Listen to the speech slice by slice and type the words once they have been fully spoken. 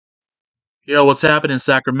Yo, what's happening,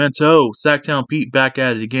 Sacramento? Sacktown Pete back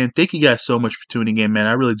at it again. Thank you guys so much for tuning in, man.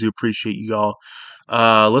 I really do appreciate you all.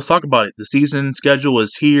 Let's talk about it. The season schedule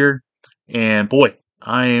is here, and boy,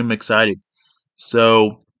 I am excited.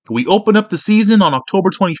 So, we open up the season on October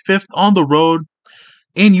 25th on the road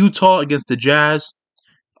in Utah against the Jazz.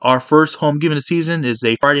 Our first home game of the season is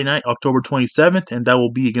a Friday night, October 27th, and that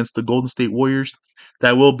will be against the Golden State Warriors.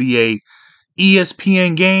 That will be a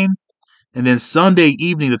ESPN game. And then Sunday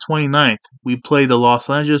evening, the 29th, we play the Los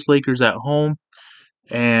Angeles Lakers at home.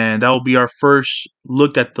 And that will be our first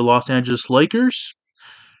look at the Los Angeles Lakers.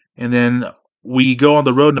 And then we go on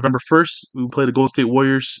the road November 1st. We play the Golden State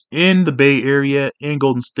Warriors in the Bay Area in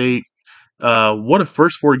Golden State. What a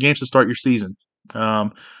first four games to start your season.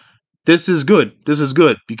 Um, this is good. This is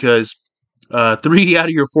good because three out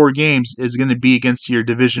of your four games is going to be against your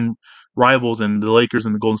division rivals and the Lakers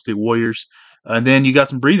and the Golden State Warriors. And then you got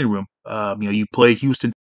some breathing room. You play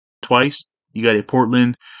Houston twice. You got a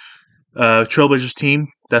Portland Trailblazers team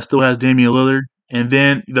that still has Damian Lillard. And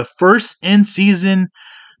then the first in-season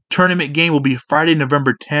tournament game will be Friday,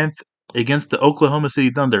 November 10th against the Oklahoma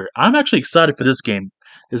City Thunder. I'm actually excited for this game.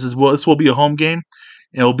 This will be a home game,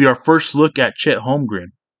 and it will be our first look at Chet Holmgren.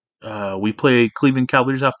 We play Cleveland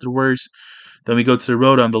Cavaliers afterwards. Then we go to the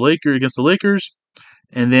road on the Lakers against the Lakers,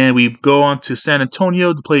 and then we go on to San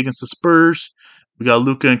Antonio to play against the Spurs. We got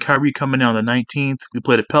Luka and Kyrie coming out on the 19th. We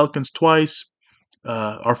play the Pelicans twice.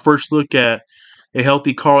 Our first look at a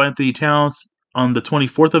healthy Karl Anthony Towns on the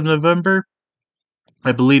 24th of November.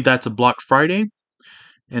 I believe that's a block Friday.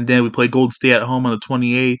 And then we play Golden State at home on the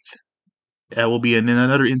 28th. That will be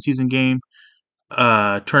another in-season game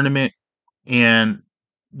tournament. And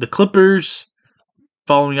the Clippers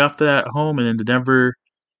following after that at home, and then the Denver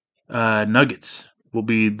Nuggets will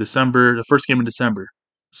be the first game in December.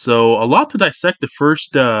 So a lot to dissect the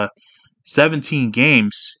first 17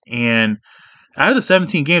 games. And out of the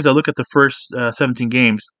 17 games, I look at the first 17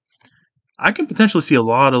 games. I can potentially see a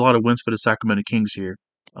lot of wins for the Sacramento Kings here.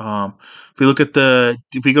 If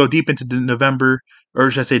we go deep into November, or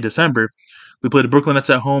should I say December, we play the Brooklyn Nets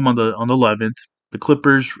at home on the 11th, the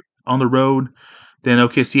Clippers on the road, then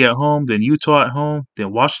OKC at home, then Utah at home,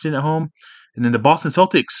 then Washington at home, and then the Boston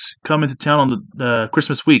Celtics come into town on the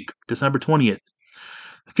Christmas week, December 20th.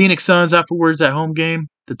 Phoenix Suns afterwards at home game,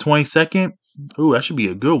 the 22nd. Ooh, that should be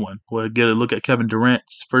a good one. We'll get a look at Kevin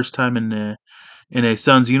Durant's first time in a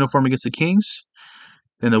Suns uniform against the Kings.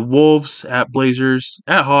 Then the Wolves at Blazers,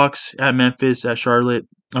 at Hawks, at Memphis, at Charlotte.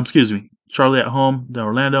 Excuse me, Charlotte at home, then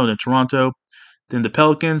Orlando, then Toronto, then the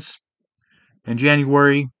Pelicans in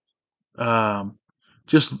January.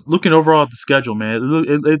 Just looking overall at the schedule, man,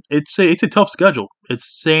 it's a tough schedule.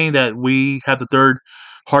 It's saying that we have the third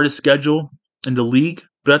hardest schedule in the league,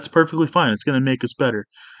 but that's perfectly fine. It's going to make us better.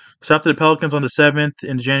 So after the Pelicans on the 7th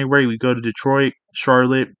in January, we go to Detroit,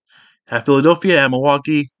 Charlotte, at Philadelphia, at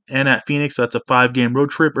Milwaukee, and at Phoenix. So that's a 5-game road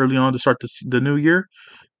trip early on to start the new year.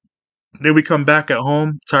 Then we come back at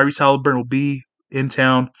home. Tyrese Halliburton will be in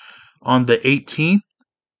town on the 18th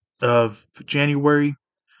of January.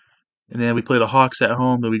 And then we play the Hawks at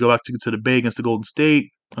home. Then we go back to the Bay against the Golden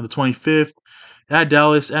State on the 25th. At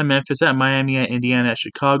Dallas, at Memphis, at Miami, at Indiana, at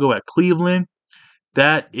Chicago, at Cleveland.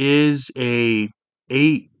 That is a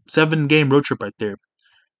 7-game road trip right there.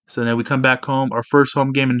 So then we come back home. Our first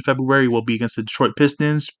home game in February will be against the Detroit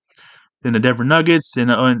Pistons, then the Denver Nuggets, and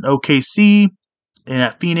OKC, and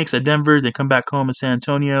at Phoenix, at Denver. Then come back home in San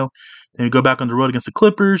Antonio. Then we go back on the road against the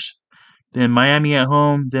Clippers. Then Miami at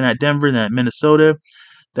home. Then at Denver. Then at Minnesota.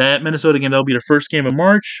 That Minnesota game, that'll be the first game of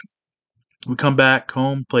March. We come back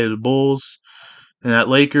home, play the Bulls. Then at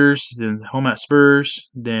Lakers. Then home at Spurs.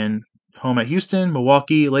 Then home at Houston,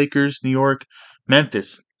 Milwaukee, Lakers, New York,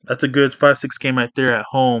 Memphis. That's a good 5-6 game right there at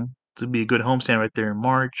home. To be a good homestand right there in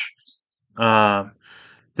March.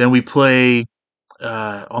 Then we play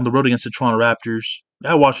on the road against the Toronto Raptors,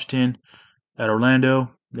 at Washington, at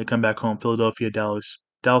Orlando. They come back home, Philadelphia, Dallas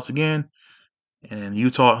again, and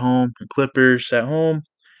Utah at home, and Clippers at home.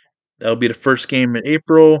 That'll be the first game in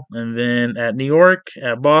April, and then at New York,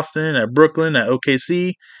 at Boston, at Brooklyn, at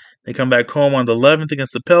OKC. They come back home on the 11th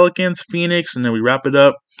against the Pelicans, Phoenix, and then we wrap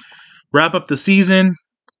up the season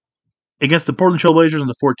against the Portland Trail Blazers on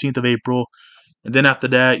the 14th of April. And then after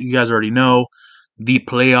that, you guys already know, the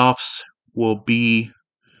playoffs will be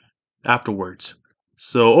afterwards.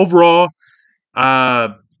 So overall,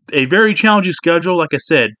 a very challenging schedule. Like I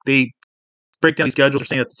said, they break down these schedules. They're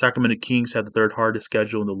saying that the Sacramento Kings have the third hardest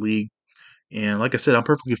schedule in the league. And like I said, I'm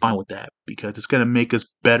perfectly fine with that because it's going to make us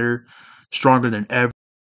better, stronger than ever.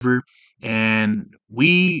 And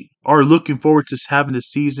we are looking forward to having this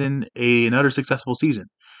season another successful season.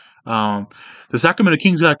 The Sacramento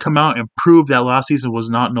Kings got to come out and prove that last season was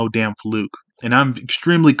not no damn fluke. And I'm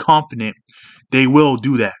extremely confident they will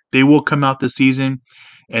do that. They will come out this season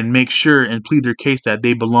and make sure and plead their case that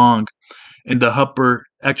they belong in the upper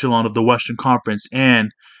echelon of the Western Conference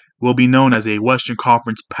and will be known as a Western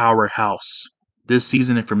Conference powerhouse this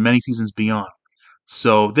season and for many seasons beyond.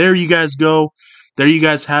 So there you guys go. There you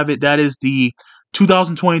guys have it. That is the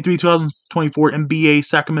 2023-2024 NBA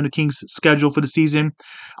Sacramento Kings schedule for the season.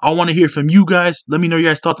 I want to hear from you guys. Let me know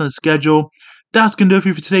your guys' thoughts on the schedule. That's going to do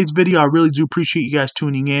it for today's video. I really do appreciate you guys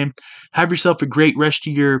tuning in. Have yourself a great rest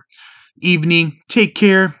of your evening. Take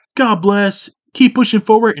care. God bless. Keep pushing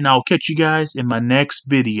forward, and I'll catch you guys in my next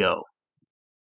video.